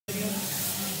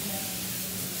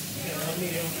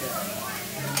medium.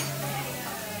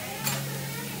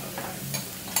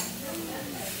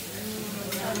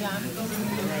 Oh, yeah.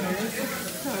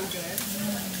 So good.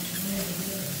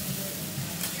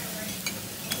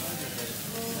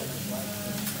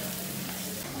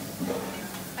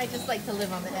 I just like to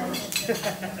live on the edge.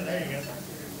 There you go.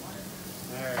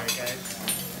 Alright, guys.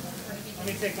 Let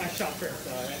me take my shot first,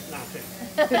 alright? Not it.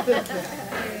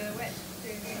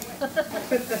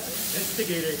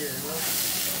 Instigator here, huh?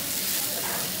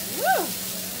 Woo!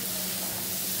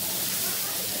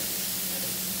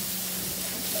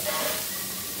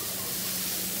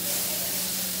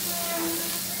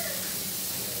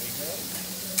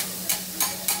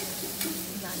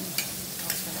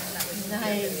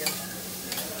 Nice.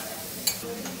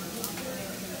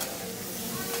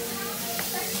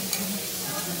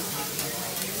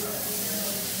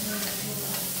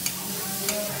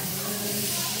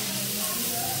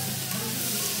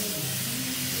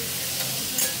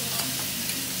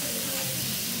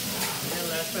 And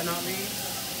last but not least,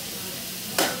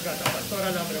 got the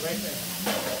pastora lumber right there.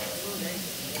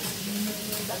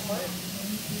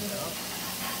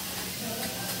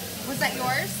 Was that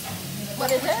yours? What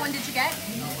is Which it? one did you get?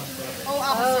 Oh,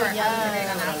 pastora.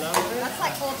 yeah. That's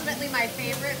like ultimately my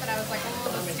favorite, but I was like, oh,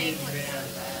 the steak was...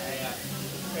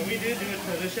 And we do it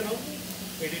traditional.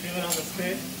 We do it on the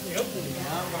spit. Yep.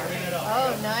 Burn it off.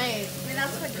 Oh, nice. I mean,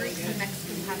 that's what Greeks and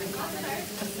Mexicans have in common.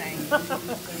 Just saying.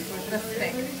 The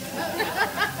steak.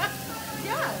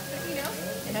 Yeah, you know.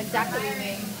 I know exactly what you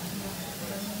mean.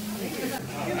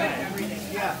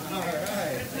 Yeah. All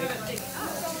right.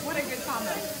 What a good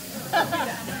combo.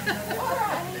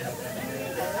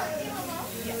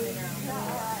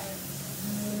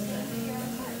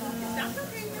 That's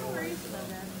okay, no worries.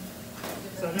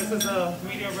 So this is a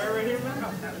medium rare right here, man?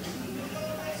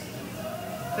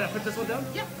 Can I put this one down?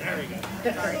 Yep. There we go.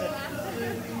 All right.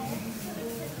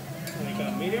 We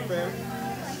got medium rare.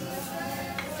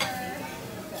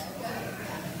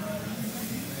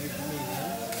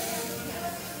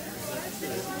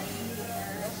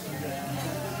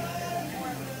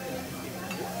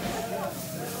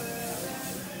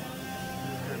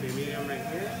 That'll be medium right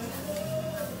here.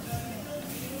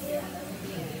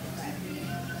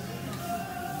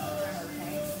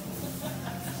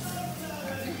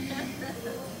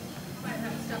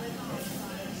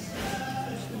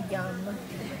 Yum.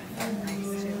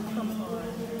 Come on.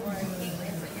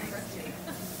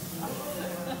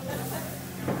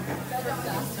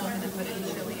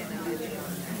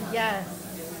 Yes.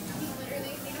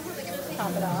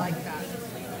 Top it off. Like that.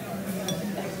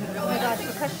 Oh my gosh,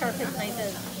 look how sharp his knife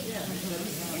is.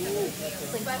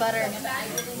 It's like butter.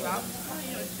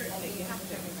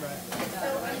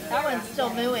 That one's still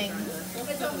mooing.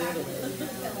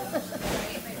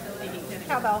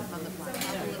 Cowbell. On the flat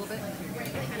top a little bit.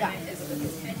 Yeah.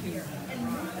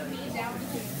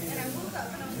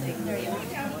 There you go.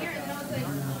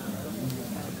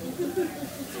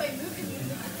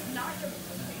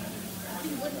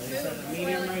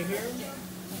 Medium right here.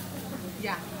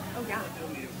 Yeah. Oh, yeah.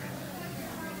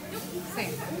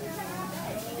 Same.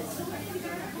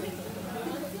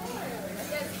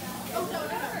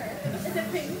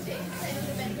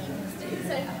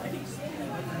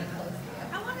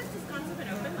 How long has Descanso been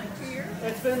open? Like 2 years?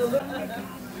 It's been a little.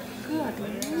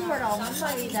 Good Lord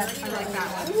almighty, that's I like that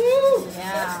one. Woo!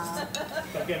 Yeah.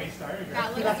 Don't get me started, girl. That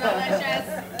looks delicious.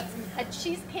 A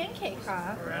cheese pancake,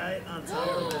 huh? Right on top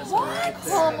of this. What? Right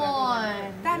there. Come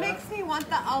on. That makes me want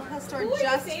the al pastor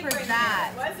just for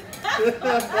that. Was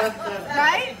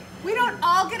Right? We don't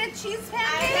all get a cheese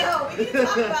pancake? I know. We need to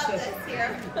talk about this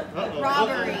here. Uh-oh.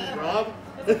 Robbery. Rob?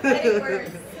 It's getting worse.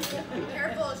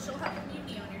 Careful, she'll have a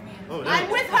mutiny on your hand. Oh, no. I'm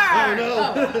with her. Oh, no.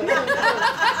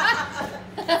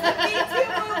 Me too,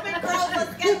 movement girls.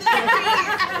 Let's get this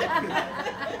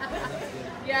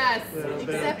Yes.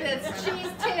 Except it's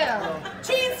cheese too.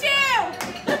 Cheese too!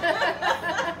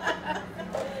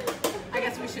 I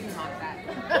guess we shouldn't mock that.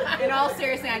 In all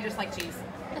seriousness, I just like cheese.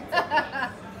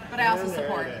 But I also And there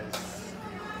support. it is.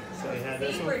 So we had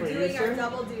this See, one we're for you, doing our sir.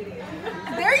 double duty.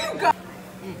 There you go.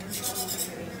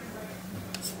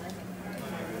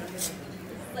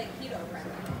 Like keto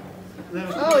friendly.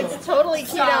 Little Oh, it's totally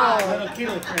Stop. keto. little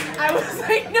keto cream. I was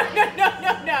like,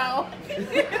 no. It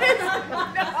is not.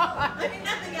 I mean,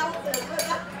 nothing else is,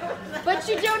 but But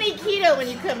you don't eat keto when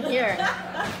you come here.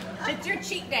 It's your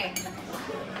cheat day.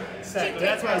 Exactly.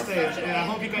 That's what I say. And I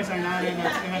hope you guys are not in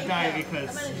a diet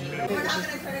because. we're not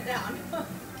going to turn it down.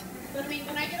 I mean,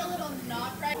 can I get a little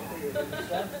not fried?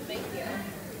 Thank you.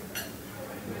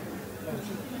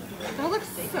 That looks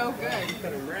so good.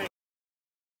 Cut 'em right.